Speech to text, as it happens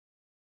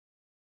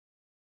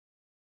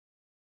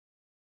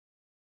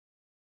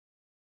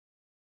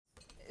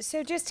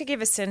So just to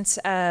give a sense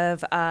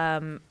of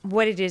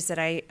what it is that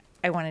I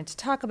wanted to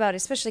talk about,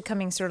 especially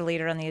coming sort of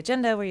later on the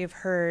agenda where you've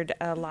heard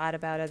a lot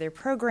about other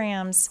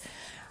programs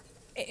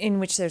in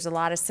which there's a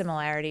lot of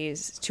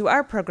similarities to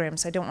our program,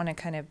 so I don't want to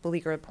kind of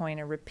beleaguer a point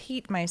or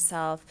repeat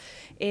myself,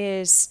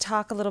 is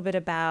talk a little bit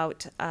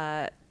about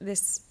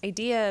this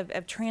idea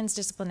of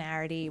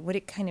transdisciplinarity, what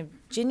it kind of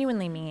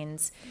genuinely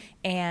means,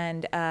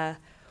 and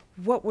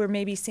what we're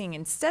maybe seeing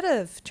instead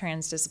of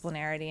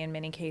transdisciplinarity in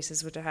many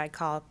cases, which I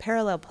call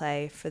parallel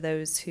play for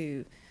those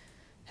who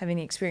have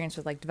any experience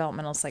with like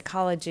developmental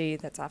psychology.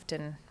 That's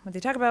often what they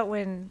talk about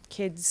when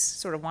kids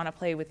sort of want to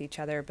play with each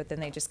other, but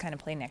then they just kind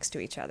of play next to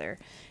each other.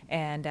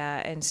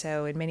 And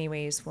so in many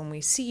ways, when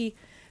we see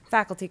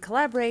faculty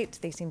collaborate,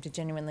 they seem to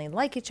genuinely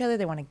like each other.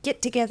 They want to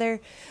get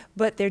together,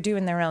 but they're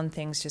doing their own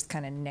things just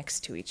kind of next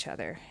to each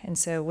other. And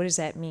so what does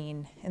that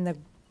mean in the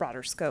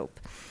broader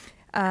scope?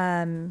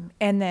 And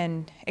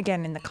then,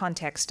 again, in the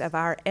context of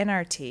our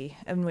NRT,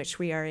 in which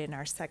we are in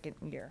our second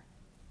year.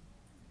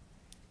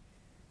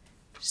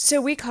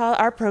 So we call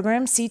our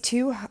program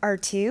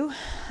C2R2.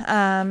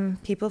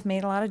 People have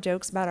made a lot of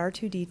jokes about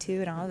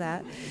R2D2 and all of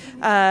that.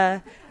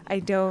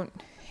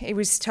 It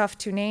was tough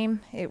to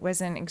name. It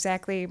wasn't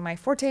exactly my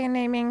forte in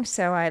naming,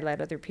 so I let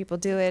other people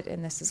do it,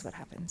 and this is what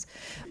happens.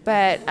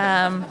 But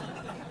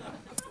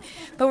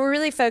we're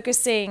really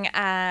focusing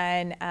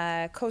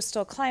on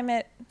coastal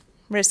climate,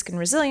 risk and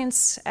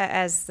resilience,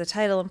 as the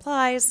title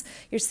implies.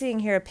 You're seeing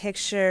here a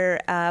picture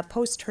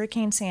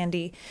post-Hurricane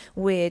Sandy,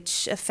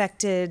 which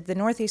affected the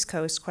northeast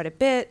coast quite a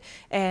bit,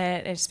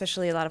 and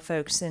especially a lot of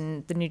folks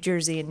in the New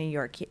Jersey and New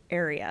York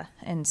area.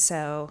 And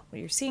so what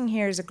you're seeing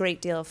here is a great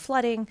deal of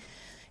flooding,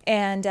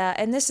 and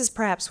this is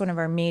perhaps one of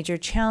our major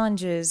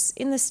challenges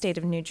in the state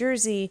of New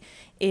Jersey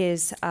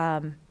is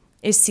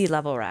sea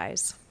level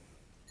rise.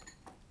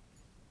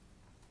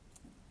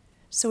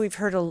 So we've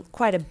heard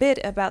quite a bit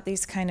about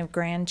these kind of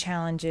grand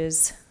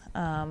challenges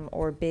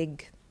or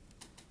big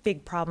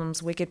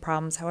problems, wicked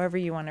problems, however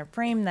you want to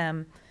frame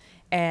them,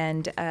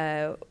 and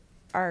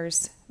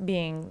ours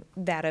being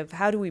that of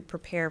how do we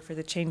prepare for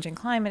the changing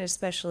climate,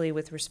 especially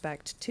with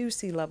respect to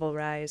sea level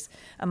rise,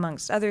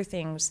 amongst other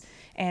things,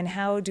 and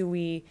how do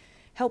we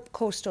help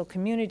coastal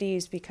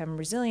communities become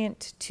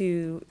resilient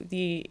to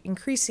the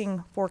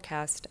increasing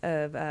forecast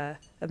of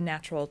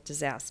natural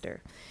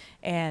disaster.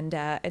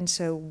 And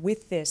so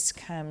with this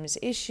comes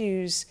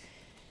issues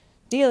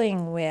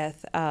dealing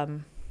with,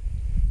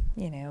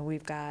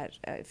 we've got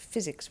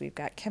physics, we've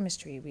got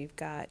chemistry, we've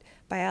got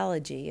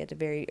biology at a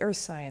very earth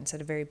science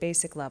at a very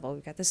basic level,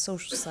 we've got the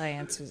social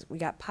sciences, we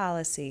got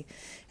policy,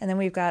 and then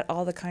we've got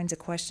all the kinds of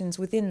questions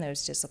within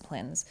those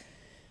disciplines,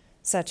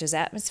 such as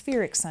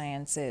atmospheric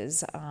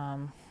sciences.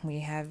 We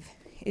have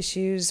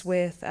issues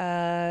with,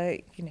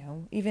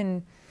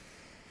 even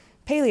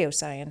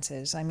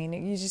paleosciences. I mean,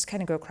 you just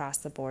kind of go across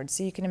the board.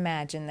 So you can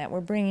imagine that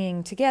we're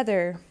bringing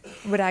together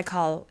what I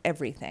call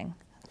everything.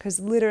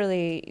 Because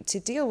literally, to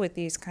deal with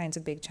these kinds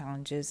of big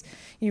challenges,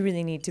 you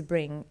really need to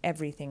bring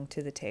everything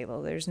to the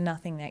table. There's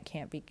nothing that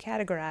can't be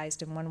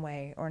categorized in one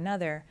way or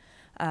another.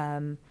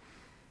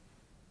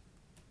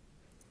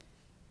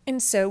 And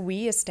so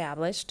we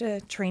established a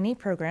trainee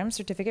program,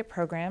 certificate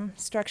program,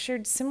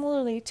 structured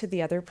similarly to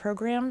the other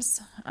programs.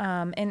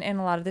 And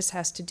a lot of this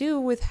has to do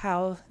with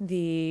how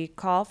the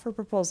call for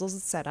proposals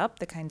is set up,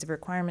 the kinds of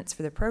requirements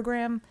for the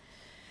program.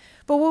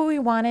 But what we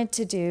wanted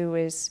to do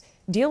is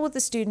deal with the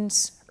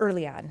students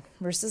early on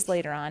versus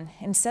later on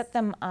and set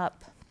them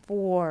up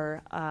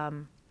for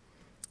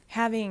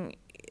having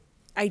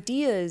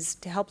ideas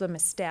to help them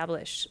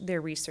establish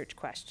their research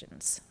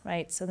questions,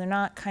 right? So they're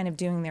not kind of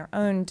doing their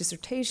own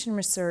dissertation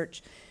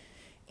research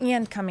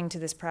and coming to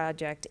this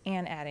project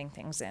and adding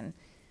things in.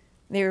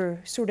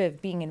 They're sort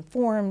of being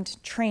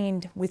informed,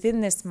 trained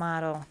within this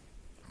model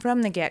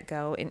from the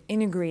get-go and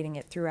integrating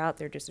it throughout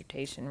their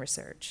dissertation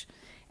research.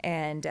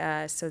 And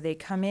so they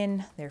come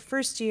in their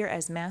first year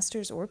as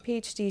master's or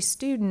PhD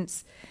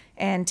students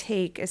and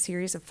take a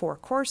series of 4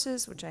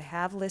 courses, which I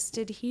have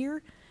listed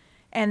here.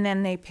 And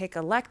then they pick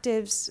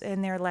electives,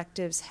 and their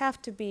electives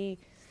have to be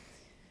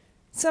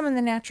some in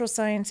the natural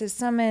sciences,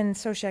 some in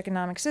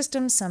socioeconomic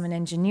systems, some in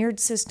engineered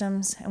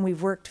systems. And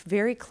we've worked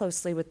very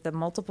closely with the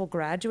multiple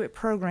graduate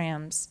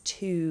programs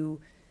to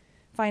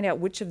find out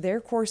which of their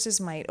courses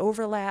might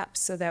overlap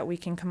so that we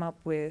can come up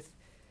with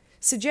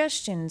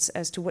suggestions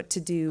as to what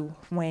to do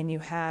when you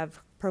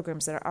have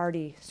programs that are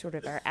already sort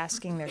of are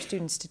asking their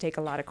students to take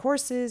a lot of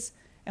courses,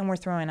 and we're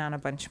throwing on a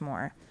bunch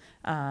more.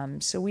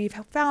 So we've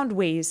found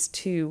ways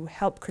to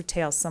help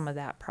curtail some of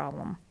that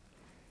problem.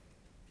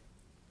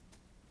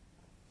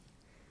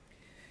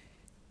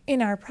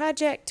 In our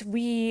project,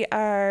 we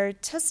are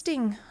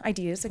testing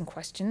ideas and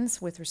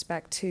questions with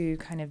respect to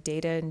kind of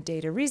data and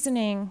data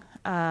reasoning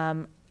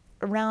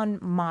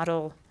around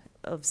model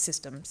of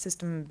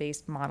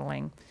system-based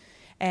modeling.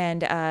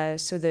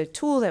 And so the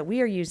tool that we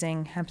are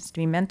using happens to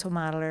be Mental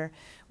Modeler,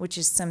 which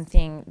is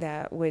something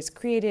that was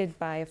created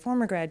by a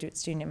former graduate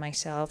student and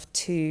myself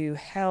to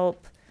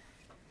help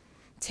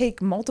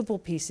take multiple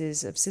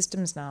pieces of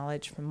systems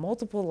knowledge from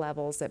multiple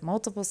levels at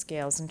multiple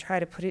scales and try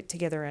to put it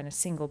together on a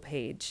single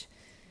page.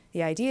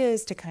 The idea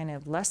is to kind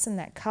of lessen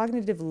that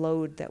cognitive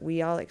load that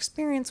we all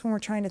experience when we're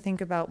trying to think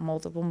about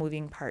multiple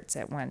moving parts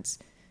at once.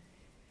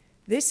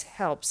 This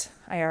helps,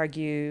 I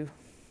argue,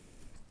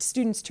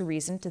 students to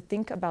reason, to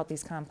think about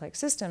these complex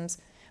systems,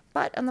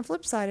 but on the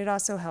flip side, it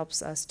also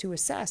helps us to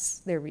assess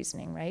their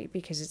reasoning, right?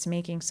 Because it's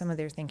making some of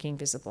their thinking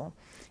visible.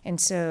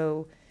 And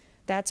so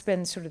that's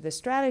been sort of the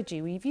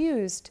strategy we've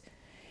used.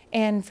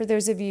 And for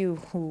those of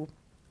you who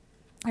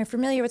are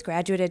familiar with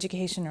graduate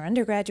education or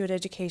undergraduate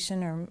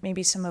education, or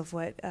maybe some of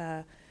what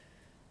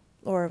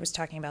Laura was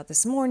talking about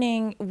this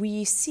morning,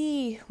 we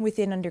see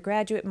within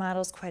undergraduate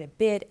models quite a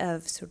bit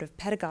of sort of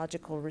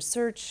pedagogical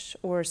research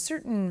or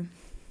certain,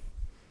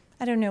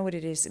 I don't know what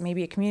it is,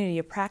 maybe a community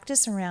of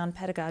practice around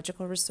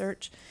pedagogical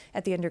research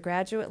at the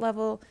undergraduate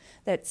level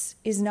that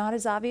is not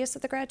as obvious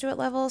at the graduate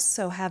level.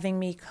 So having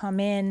me come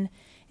in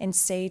and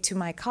say to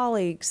my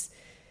colleagues,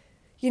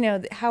 you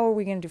know, how are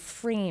we going to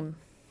frame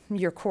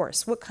your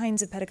course? What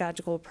kinds of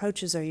pedagogical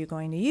approaches are you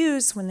going to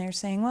use when they're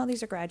saying, well,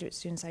 these are graduate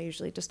students, I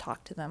usually just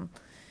talk to them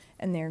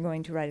and they're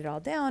going to write it all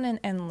down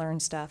and learn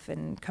stuff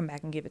and come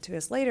back and give it to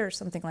us later,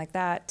 something like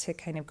that, to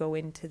kind of go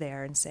into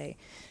there and say,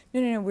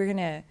 no, we're going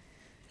to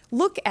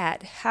look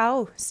at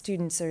how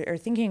students are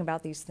thinking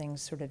about these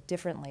things sort of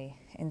differently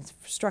and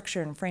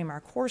structure and frame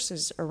our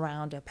courses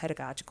around a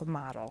pedagogical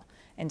model.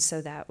 And so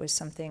that was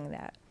something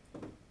that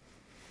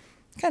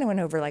kind of went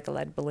over like a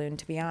lead balloon,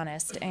 to be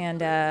honest. And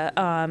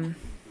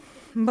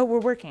but we're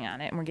working on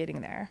it and we're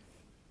getting there.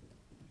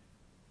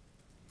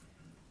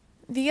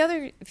 The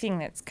other thing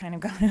that's kind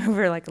of gone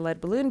over like a lead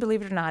balloon,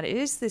 believe it or not,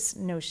 is this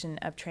notion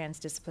of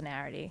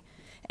transdisciplinarity.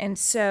 And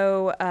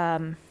so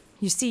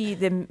you see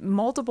the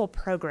multiple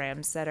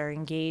programs that are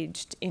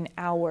engaged in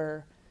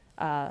our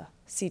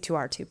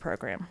C2R2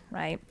 program,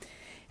 right?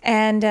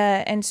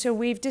 And so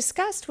we've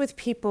discussed with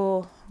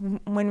people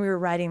when we were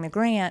writing the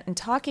grant and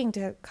talking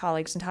to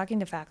colleagues and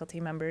talking to faculty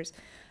members,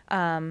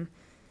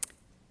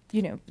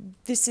 you know,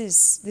 this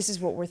is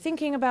what we're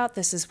thinking about.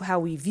 This is how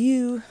we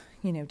view,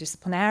 you know,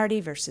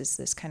 disciplinarity versus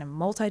this kind of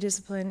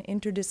multidiscipline,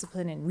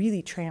 interdiscipline, and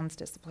really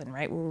transdiscipline,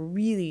 right? We're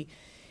really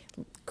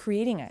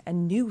creating a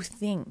new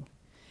thing.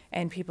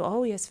 And people,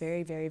 oh yes,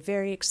 very, very,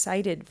 very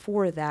excited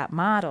for that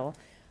model.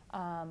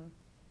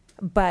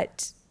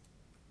 But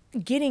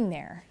getting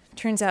there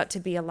turns out to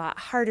be a lot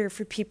harder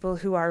for people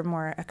who are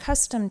more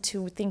accustomed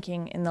to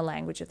thinking in the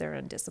language of their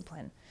own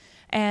discipline.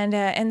 And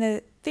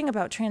the thing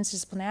about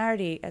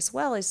transdisciplinarity as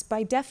well is,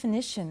 by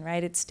definition,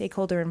 right, it's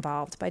stakeholder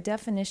involved. By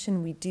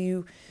definition, we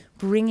do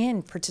bring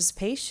in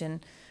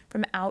participation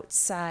from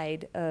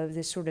outside of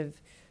this sort of,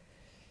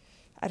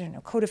 I don't know,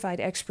 codified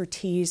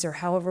expertise or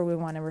however we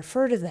want to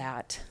refer to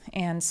that.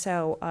 And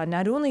so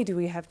not only do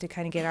we have to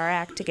kind of get our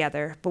act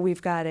together, but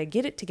we've got to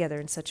get it together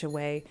in such a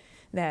way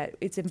that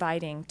it's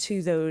inviting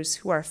to those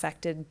who are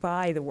affected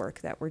by the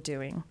work that we're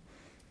doing.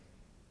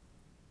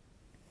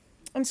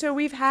 And so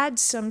we've had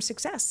some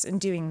success in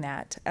doing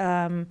that.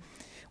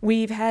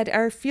 We've had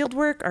our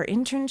fieldwork, our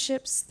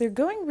internships, they're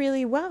going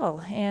really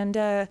well.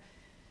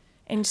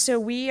 And so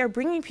we are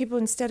bringing people,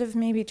 instead of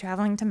maybe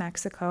traveling to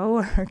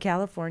Mexico or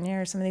California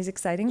or some of these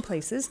exciting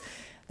places,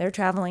 they're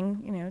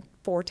traveling, you know,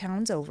 4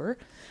 towns over.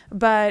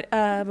 But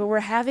we're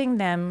having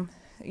them,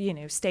 you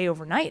know, stay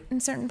overnight in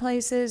certain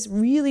places,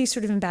 really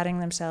sort of embedding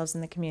themselves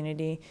in the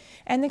community.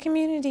 And the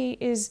community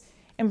is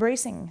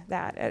embracing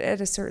that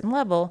at a certain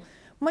level,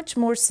 much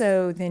more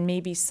so than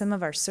maybe some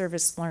of our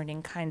service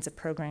learning kinds of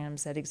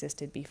programs that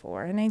existed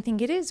before. And I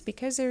think it is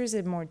because there is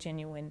a more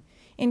genuine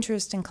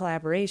interest in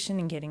collaboration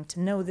and getting to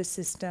know the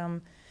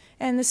system.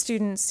 And the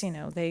students, you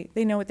know, they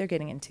know what they're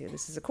getting into.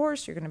 This is a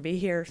course, you're going to be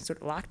here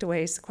sort of locked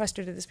away,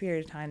 sequestered at this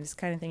period of time, this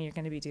kind of thing you're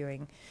going to be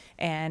doing.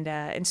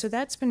 And so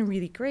that's been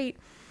really great.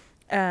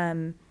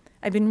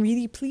 I've been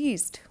really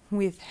pleased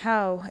with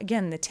how,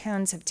 again, the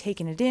towns have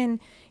taken it in.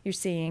 You're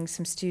seeing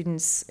some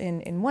students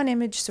in one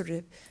image sort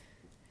of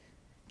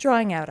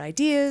drawing out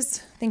ideas,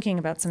 thinking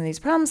about some of these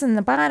problems. And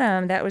the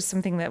bottom, that was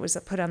something that was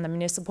put on the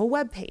municipal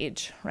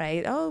webpage,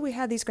 right? Oh, we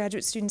had these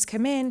graduate students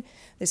come in,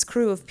 this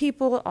crew of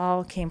people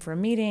all came for a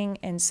meeting,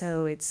 and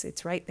so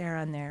it's right there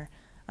on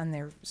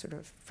their sort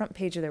of front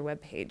page of their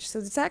webpage. So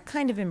it's that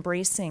kind of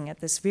embracing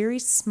at this very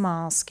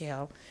small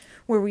scale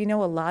where we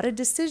know a lot of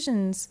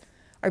decisions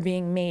are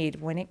being made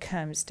when it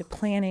comes to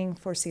planning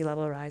for sea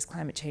level rise,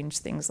 climate change,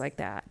 things like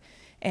that.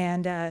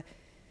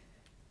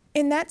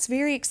 And that's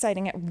very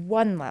exciting at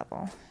one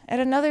level. At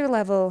another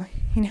level,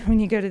 you know, when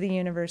you go to the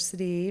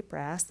university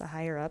brass, the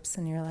higher ups,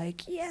 and you're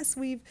like, yes,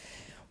 we've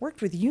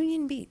worked with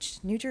Union Beach,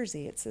 New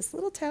Jersey. It's this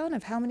little town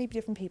of how many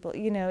different people,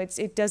 you know,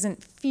 it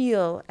doesn't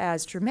feel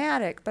as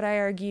dramatic, but I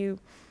argue,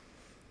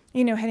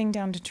 you know, heading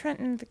down to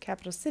Trenton, the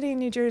capital city in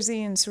New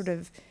Jersey, and sort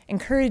of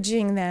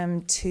encouraging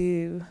them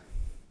to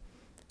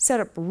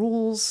set up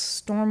rules,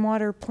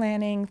 stormwater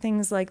planning,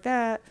 things like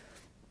that,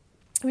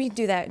 we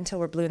do that until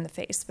we're blue in the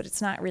face, but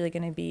it's not really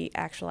going to be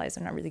actualized.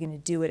 I'm not really going to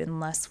do it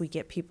unless we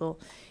get people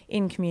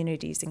in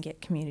communities and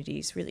get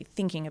communities really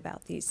thinking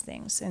about these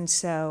things. And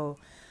so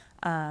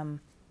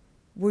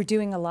we're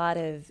doing a lot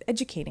of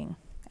educating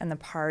on the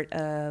part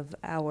of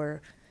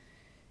our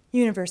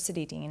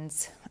university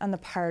deans, on the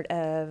part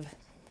of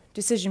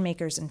decision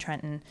makers in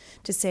Trenton,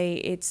 to say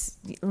it's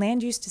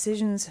land use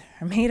decisions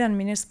are made on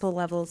municipal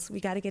levels. We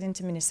got to get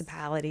into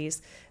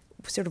municipalities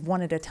sort of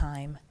one at a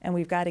time, and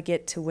we've got to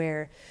get to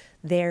where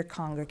they're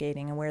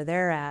congregating and where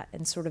they're at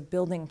and sort of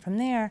building from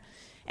there.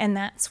 And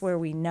that's where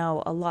we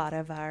know a lot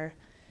of our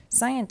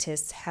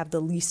scientists have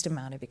the least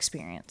amount of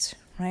experience,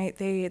 right?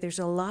 There's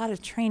a lot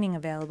of training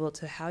available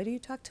to how do you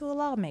talk to a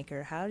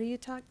lawmaker? How do you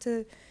talk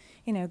to,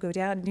 go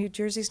down, New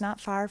Jersey's not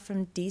far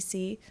from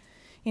DC.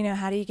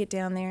 How do you get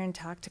down there and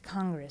talk to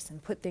Congress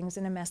and put things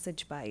in a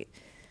message bite?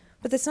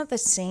 But that's not the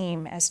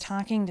same as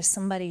talking to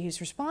somebody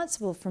who's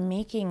responsible for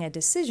making a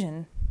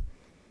decision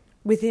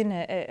within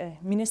a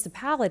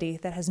municipality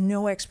that has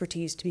no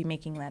expertise to be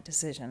making that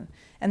decision.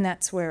 And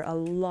that's where a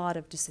lot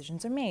of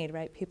decisions are made,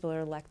 right? People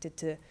are elected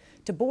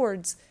to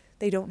boards.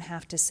 They don't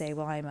have to say,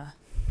 well, I'm a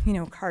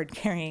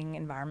card-carrying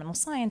environmental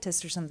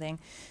scientist or something.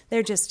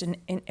 They're just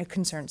a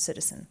concerned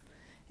citizen.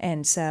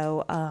 And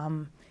so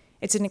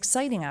it's an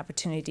exciting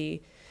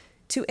opportunity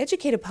to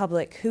educate a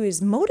public who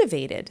is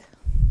motivated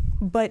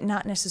but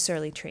not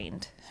necessarily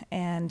trained.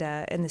 And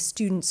the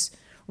students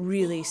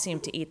really seem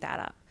to eat that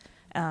up.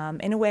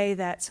 In a way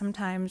that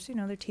sometimes,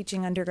 they're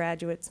teaching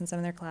undergraduates in some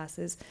of their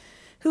classes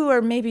who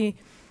are maybe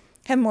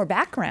have more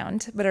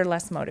background but are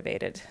less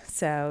motivated.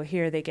 So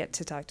here they get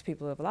to talk to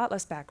people who have a lot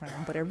less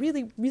background but I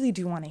really, really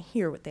do want to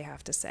hear what they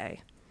have to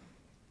say.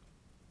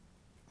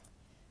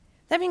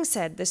 That being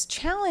said, this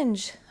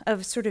challenge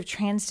of sort of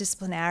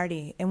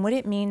transdisciplinarity and what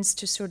it means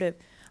to sort of,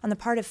 on the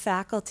part of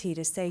faculty,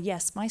 to say,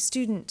 yes, my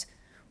student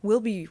will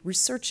be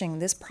researching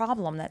this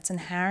problem that's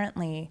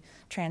inherently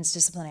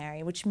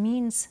transdisciplinary, which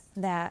means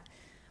that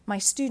my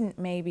student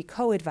may be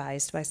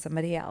co-advised by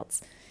somebody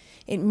else.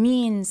 It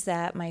means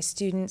that my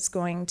student's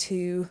going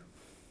to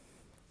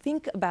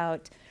think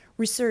about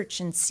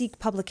research and seek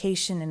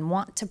publication and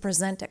want to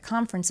present at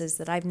conferences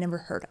that I've never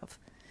heard of,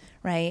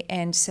 right?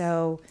 And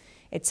so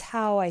it's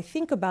how I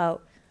think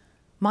about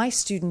my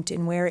student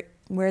and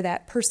where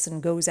that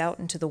person goes out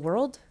into the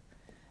world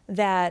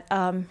that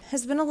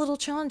has been a little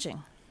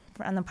challenging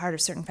on the part of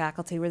certain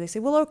faculty, where they say,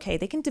 well, okay,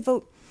 they can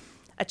devote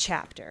a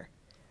chapter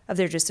of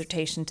their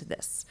dissertation to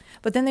this,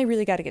 but then they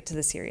really got to get to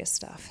the serious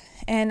stuff.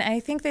 And I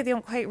think that they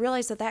don't quite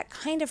realize that that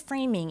kind of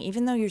framing,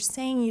 even though you're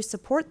saying you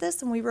support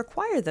this and we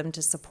require them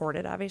to support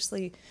it,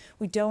 obviously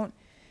we don't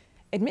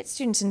admit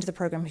students into the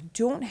program who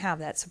don't have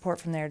that support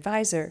from their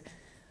advisor,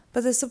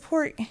 but the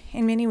support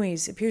in many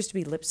ways appears to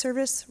be lip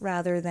service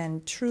rather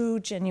than true,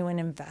 genuine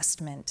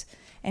investment.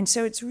 And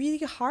so it's really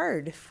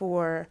hard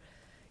for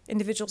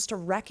individuals to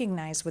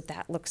recognize what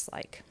that looks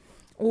like,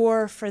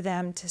 or for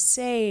them to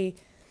say,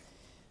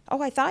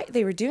 oh, I thought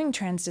they were doing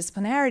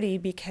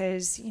transdisciplinarity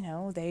because,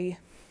 they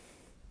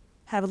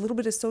have a little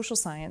bit of social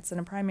science and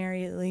a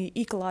primarily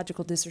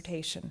ecological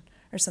dissertation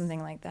or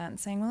something like that, and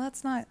saying, well,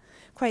 that's not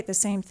quite the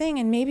same thing,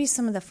 and maybe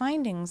some of the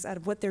findings out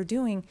of what they're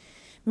doing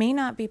may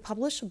not be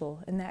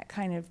publishable in that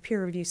kind of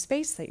peer review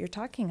space that you're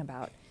talking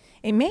about.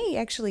 It may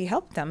actually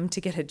help them to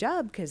get a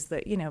job because,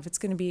 if it's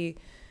going to be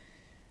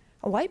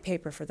a white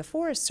paper for the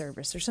Forest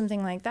Service or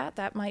something like that,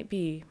 that might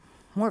be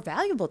more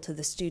valuable to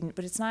the student,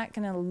 but it's not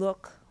going to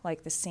look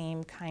like the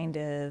same kind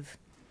of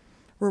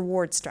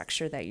reward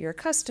structure that you're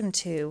accustomed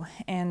to.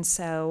 And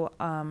so,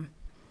 a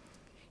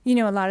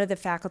lot of the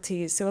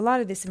faculty, so a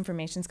lot of this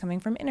information is coming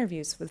from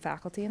interviews with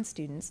faculty and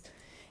students,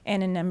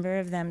 and a number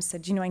of them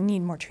said, I need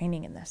more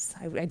training in this.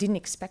 I didn't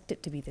expect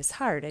it to be this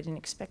hard. I didn't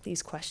expect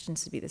these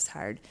questions to be this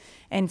hard.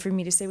 And for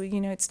me to say, well,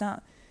 it's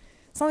not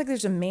like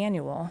there's a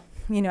manual.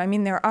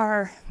 There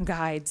are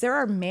guides, there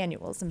are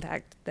manuals. In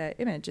fact, the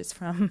image is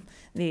from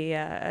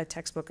the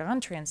textbook on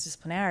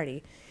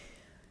transdisciplinarity.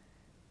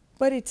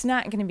 But it's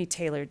not going to be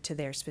tailored to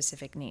their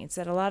specific needs.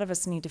 That a lot of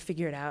us need to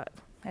figure it out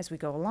as we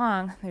go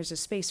along. There's a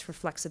space for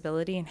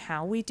flexibility in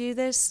how we do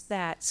this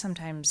that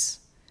sometimes,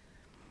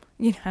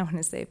 I want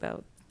to say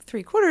about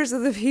 3/4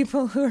 of the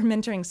people who are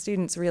mentoring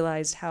students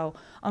realized how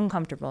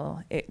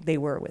uncomfortable they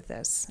were with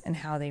this and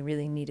how they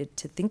really needed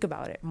to think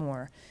about it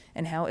more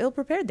and how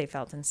ill-prepared they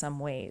felt in some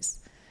ways.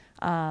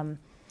 And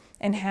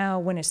how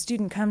when a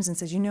student comes and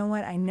says, I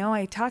know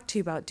I talked to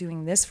you about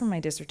doing this for my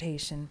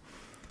dissertation,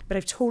 but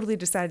I've totally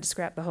decided to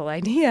scrap the whole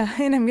idea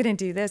and I'm going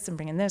to do this and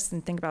bring in this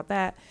and think about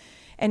that.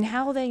 And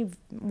how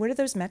what are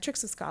those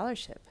metrics of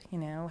scholarship?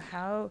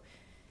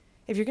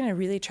 If you're going to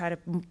really try to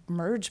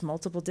merge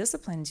multiple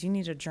disciplines, you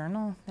need a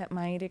journal that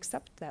might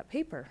accept that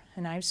paper.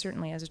 And I've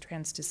certainly, as a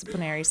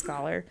transdisciplinary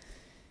scholar,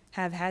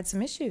 have had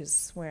some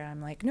issues where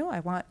I'm like, no, I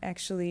want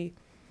actually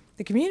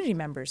the community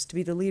members to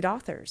be the lead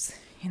authors,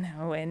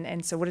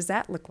 and so what does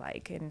that look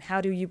like? And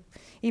how do you,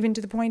 even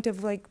to the point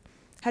of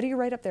How do you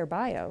write up their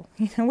bio?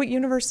 What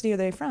university are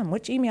they from?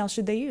 Which email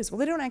should they use? Well,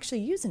 they don't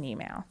actually use an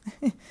email,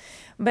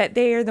 but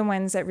they are the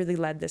ones that really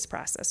led this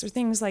process, or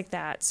things like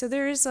that. So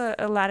there is a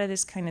lot of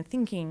this kind of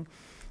thinking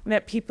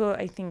that people,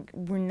 I think,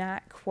 were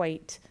not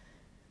quite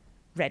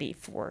ready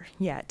for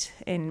yet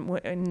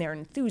in their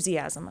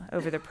enthusiasm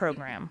over the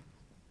program.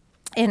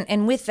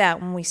 And with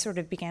that, when we sort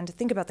of began to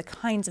think about the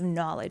kinds of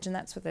knowledge, and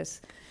that's what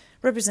this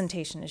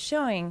representation is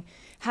showing,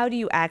 how do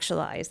you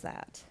actualize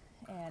that?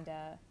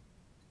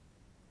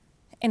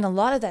 And a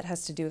lot of that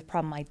has to do with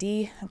problem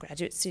ID. A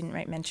graduate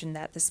student mentioned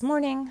that this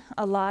morning.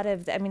 A lot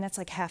of, that's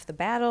like half the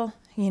battle.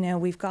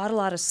 We've got a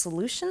lot of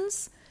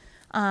solutions.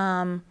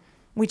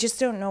 We just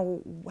don't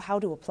know how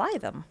to apply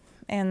them.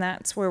 And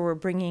that's where we're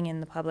bringing in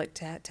the public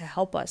to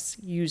help us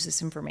use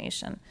this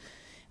information.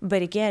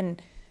 But again,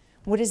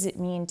 what does it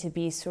mean to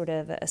be sort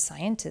of a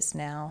scientist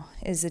now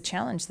is a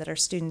challenge that our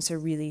students are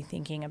really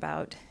thinking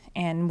about.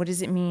 And what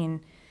does it mean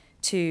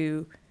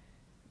to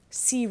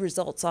see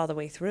results all the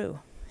way through?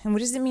 And what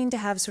does it mean to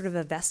have sort of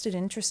a vested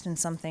interest in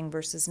something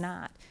versus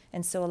not?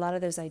 And so a lot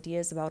of those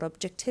ideas about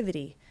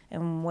objectivity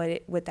and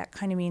what that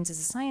kind of means as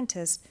a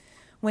scientist,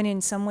 when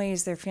in some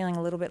ways they're feeling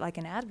a little bit like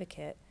an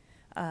advocate,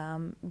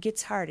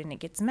 gets hard and it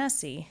gets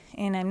messy.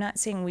 And I'm not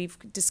saying we've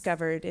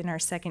discovered in our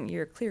second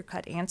year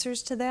clear-cut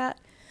answers to that,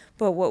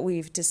 but what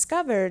we've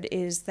discovered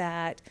is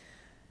that,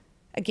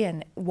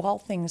 again, while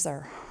things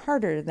are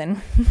harder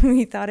than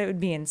we thought it would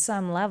be in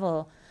some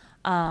level,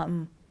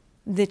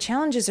 the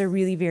challenges are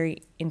really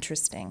very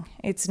interesting.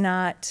 It's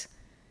not,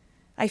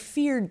 I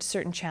feared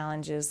certain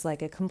challenges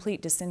like a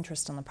complete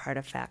disinterest on the part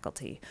of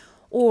faculty,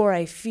 or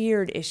I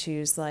feared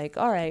issues like,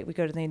 all right, we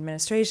go to the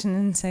administration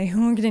and say, we're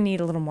going to need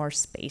a little more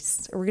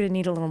space, or we're going to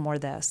need a little more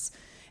this.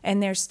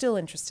 And they're still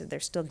interested, they're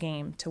still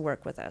game to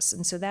work with us.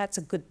 And so that's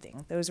a good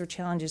thing. Those are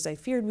challenges I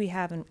feared we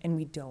have and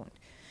we don't.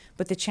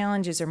 But the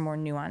challenges are more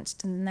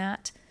nuanced than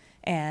that.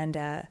 And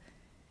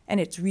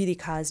it's really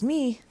caused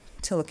me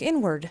to look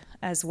inward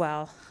as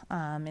well,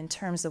 in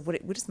terms of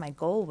what is my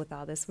goal with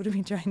all this? What are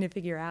we trying to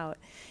figure out?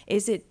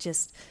 Is it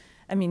just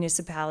a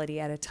municipality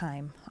at a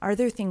time? Are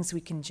there things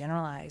we can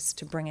generalize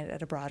to bring it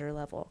at a broader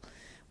level?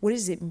 What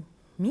does it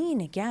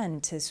mean,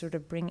 again, to sort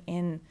of bring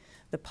in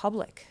the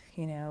public?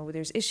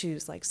 There's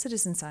issues like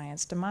citizen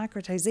science,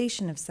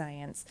 democratization of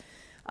science.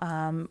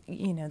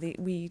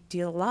 We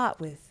deal a lot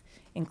with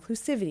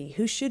inclusivity,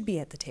 who should be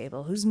at the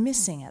table, who's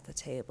missing at the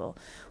table,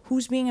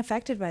 who's being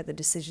affected by the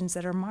decisions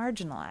that are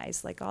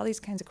marginalized, like all these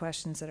kinds of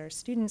questions that our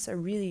students are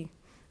really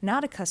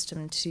not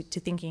accustomed to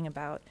thinking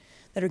about,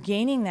 that are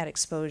gaining that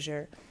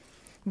exposure.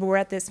 But we're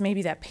at this,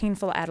 maybe that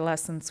painful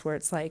adolescence where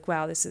it's like,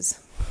 wow, this is,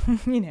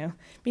 being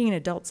an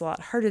adult's a lot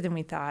harder than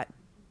we thought,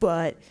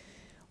 but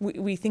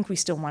we think we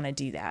still want to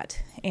do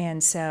that.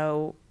 And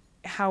so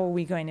how are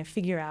we going to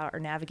figure out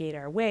or navigate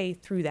our way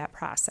through that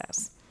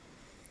process?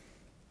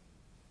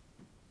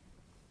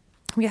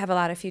 We have a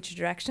lot of future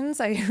directions.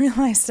 I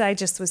realized I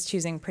just was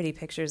choosing pretty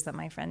pictures that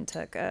my friend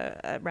took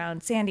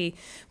around Sandy,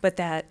 but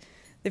that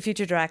the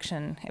future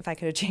direction, if I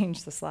could have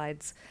changed the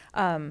slides,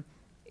 I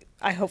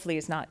hopefully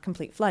is not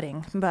complete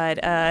flooding, but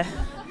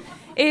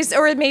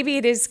or maybe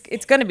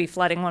it's going to be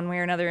flooding one way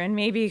or another, and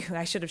maybe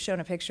I should have shown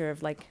a picture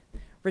of like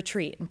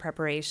retreat and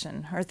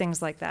preparation or things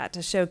like that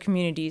to show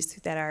communities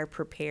that are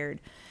prepared.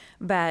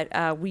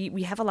 But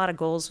we have a lot of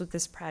goals with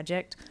this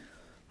project.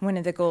 One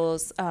of the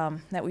goals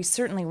that we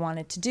certainly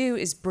wanted to do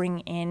is bring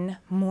in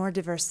more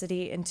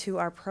diversity into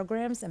our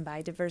programs. And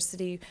by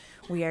diversity,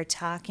 we are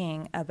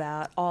talking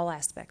about all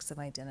aspects of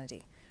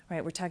identity,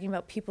 right? We're talking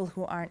about people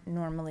who aren't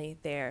normally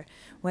there,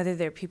 whether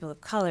they're people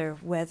of color,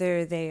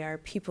 whether they are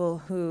people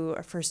who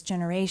are first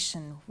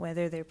generation,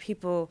 whether they're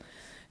people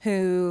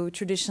who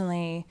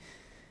traditionally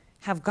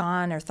have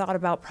gone or thought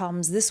about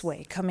problems this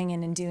way, coming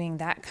in and doing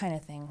that kind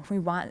of thing. We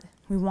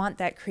want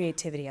that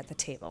creativity at the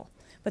table.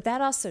 But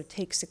that also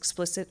takes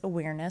explicit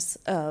awareness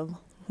of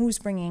who's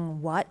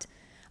bringing what,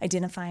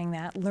 identifying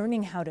that,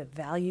 learning how to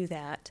value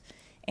that,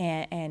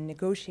 and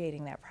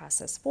negotiating that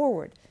process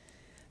forward.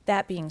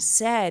 That being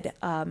said,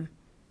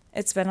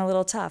 it's been a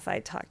little tough. I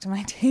talked to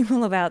my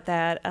table about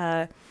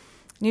that.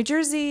 New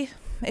Jersey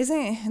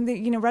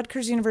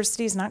Rutgers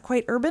University is not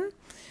quite urban,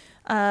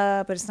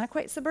 but it's not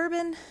quite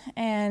suburban.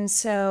 And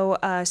so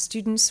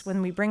students,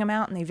 when we bring them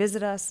out and they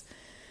visit us,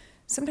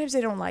 sometimes they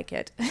don't like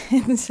it.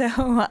 And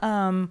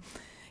so,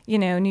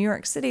 New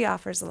York City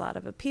offers a lot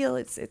of appeal.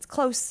 It's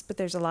close, but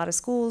there's a lot of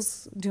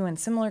schools doing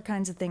similar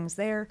kinds of things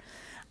there.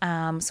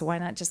 So why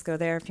not just go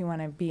there if you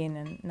want to be in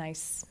a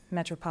nice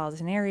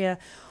metropolitan area,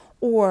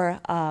 or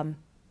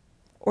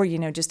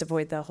just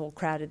avoid the whole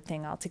crowded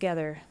thing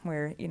altogether,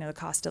 where the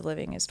cost of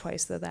living is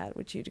twice that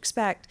which you'd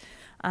expect.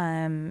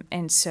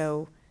 And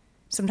so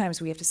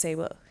sometimes we have to say,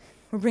 well,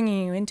 we're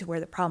bringing you into where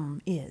the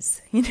problem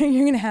is. You're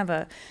going to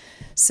have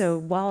so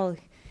while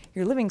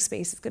your living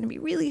space is going to be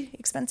really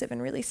expensive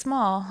and really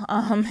small,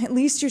 at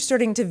least you're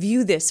starting to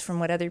view this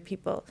from what other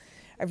people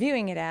are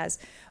viewing it as.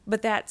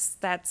 But that's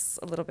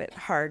a little bit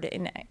hard.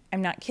 And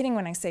I'm not kidding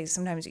when I say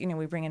sometimes,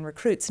 we bring in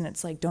recruits and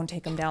it's like, don't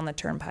take them down the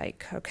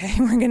turnpike, okay?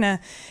 We're going to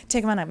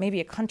take them on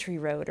maybe a country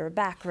road or a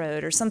back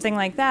road or something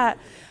like that.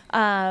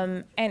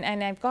 And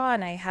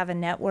I have a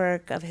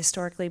network of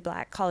historically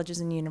black colleges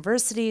and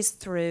universities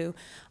through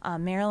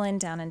Maryland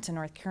down into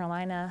North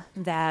Carolina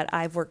that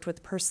I've worked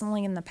with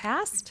personally in the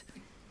past.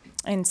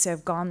 And so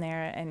I've gone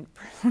there and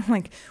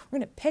like, we're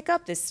going to pick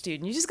up this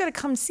student. You just got to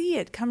come see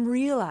it, come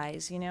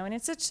realize, and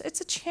it's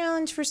a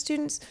challenge for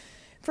students,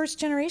 first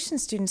generation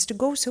students, to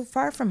go so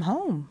far from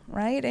home,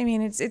 right? I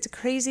mean, it's a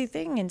crazy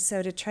thing. And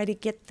so to try to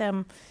get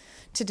them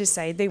to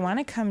decide they want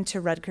to come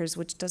to Rutgers,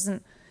 which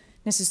doesn't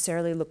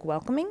necessarily look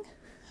welcoming.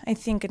 I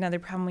think another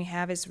problem we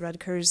have is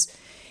Rutgers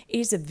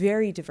is a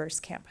very diverse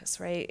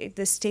campus, right?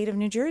 The state of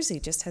New Jersey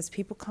just has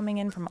people coming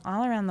in from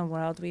all around the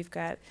world. We've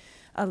got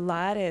a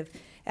lot of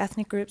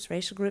ethnic groups,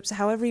 racial groups,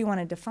 however you want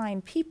to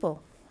define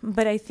people.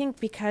 But I think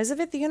because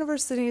of it, the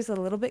university is a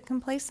little bit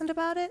complacent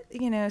about it,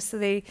 so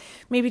they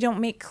maybe don't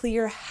make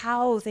clear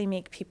how they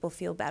make people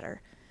feel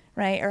better,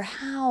 right? Or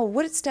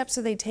what steps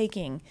are they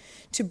taking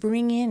to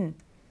bring in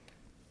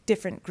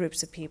different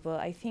groups of people.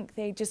 I think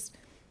they just,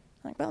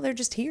 they're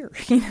just here,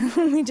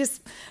 we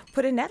just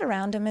put a net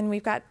around them and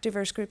we've got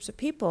diverse groups of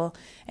people.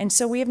 And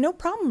so we have no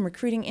problem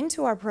recruiting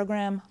into our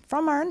program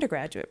from our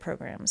undergraduate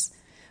programs.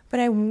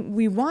 But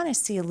we want to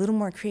see a little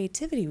more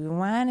creativity. We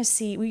want to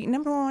see,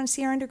 number one, want to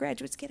see our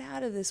undergraduates get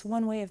out of this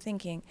one way of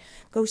thinking,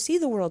 go see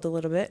the world a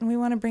little bit, and we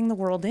want to bring the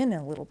world in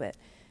a little bit.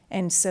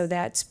 And so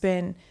that's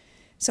been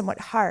somewhat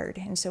hard.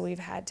 And so we've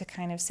had to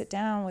kind of sit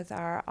down with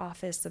our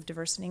Office of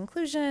Diversity and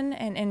Inclusion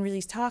and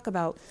really talk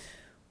about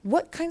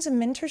what kinds of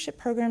mentorship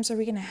programs are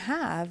we going to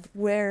have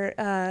where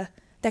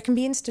that can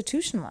be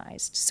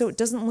institutionalized. So it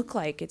doesn't look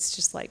like it's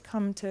just like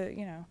come to,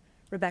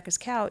 Rebecca's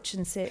couch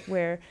and sit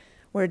where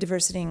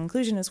diversity and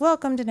inclusion is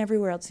welcomed and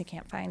everywhere else you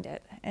can't find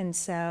it. And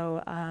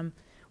so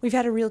we've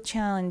had a real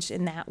challenge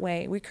in that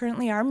way. We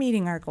currently are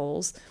meeting our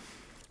goals,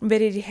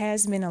 but it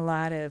has been a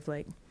lot of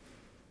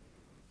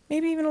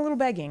maybe even a little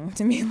begging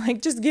to me,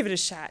 just give it a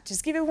shot,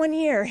 just give it 1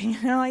 year.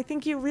 I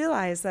think you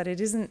realize that it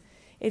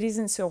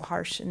isn't so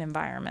harsh an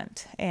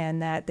environment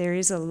and that there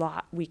is a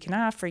lot we can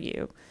offer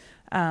you.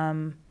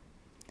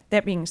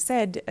 That being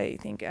said, I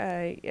think,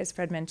 as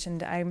Fred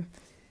mentioned,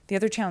 the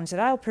other challenge that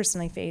I'll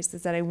personally face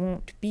is that I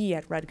won't be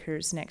at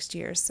Rutgers next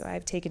year. So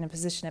I've taken a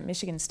position at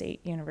Michigan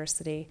State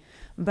University,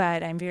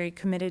 but I'm very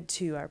committed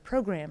to our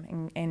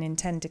program and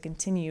intend to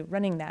continue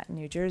running that in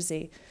New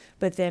Jersey.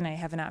 But then I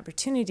have an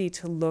opportunity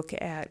to look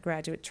at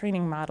graduate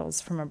training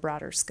models from a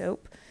broader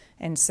scope.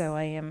 And so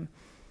I am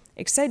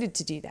excited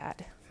to do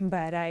that.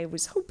 But I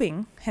was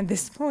hoping at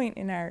this point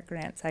in our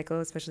grant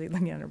cycle, especially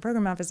looking at our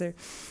program officer,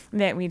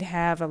 that we'd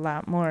have a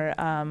lot more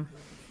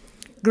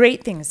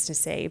great things to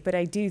say, but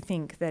I do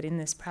think that in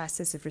this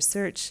process of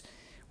research,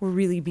 we're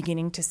really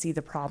beginning to see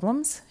the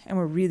problems, and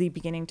we're really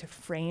beginning to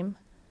frame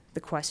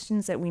the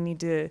questions that we need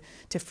to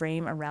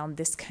frame around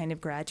this kind of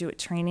graduate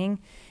training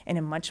in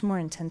a much more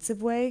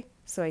intensive way.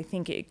 So I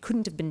think it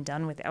couldn't have been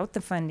done without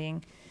the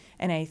funding,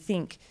 and I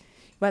think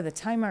by the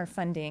time our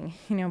funding,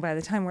 by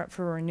the time we're up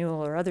for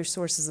renewal or other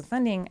sources of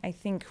funding, I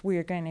think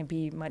we're going to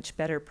be much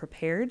better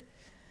prepared.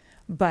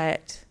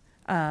 But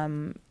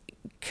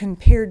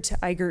compared to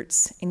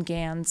IGERTs and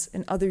GANs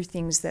and other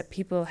things that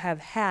people have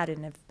had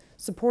and have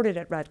supported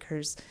at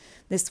Rutgers,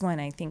 this one,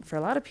 I think, for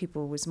a lot of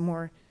people was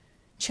more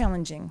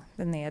challenging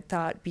than they had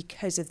thought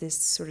because of this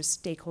sort of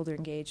stakeholder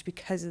engaged,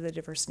 because of the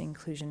diversity and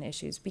inclusion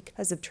issues,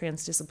 because of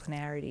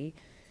transdisciplinarity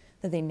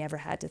that they never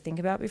had to think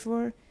about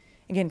before.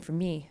 Again, for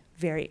me,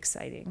 very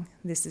exciting.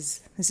 This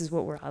is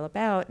what we're all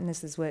about, and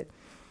this is what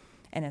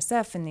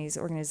NSF and these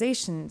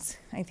organizations,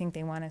 I think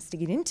they want us to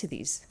get into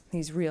these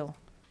real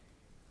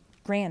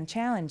grand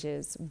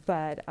challenges,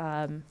 but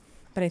I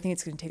think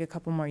it's going to take a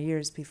couple more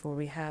years before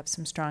we have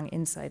some strong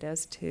insight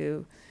as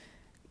to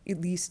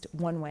at least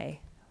one way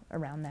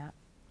around that.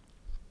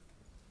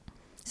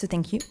 So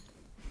thank you.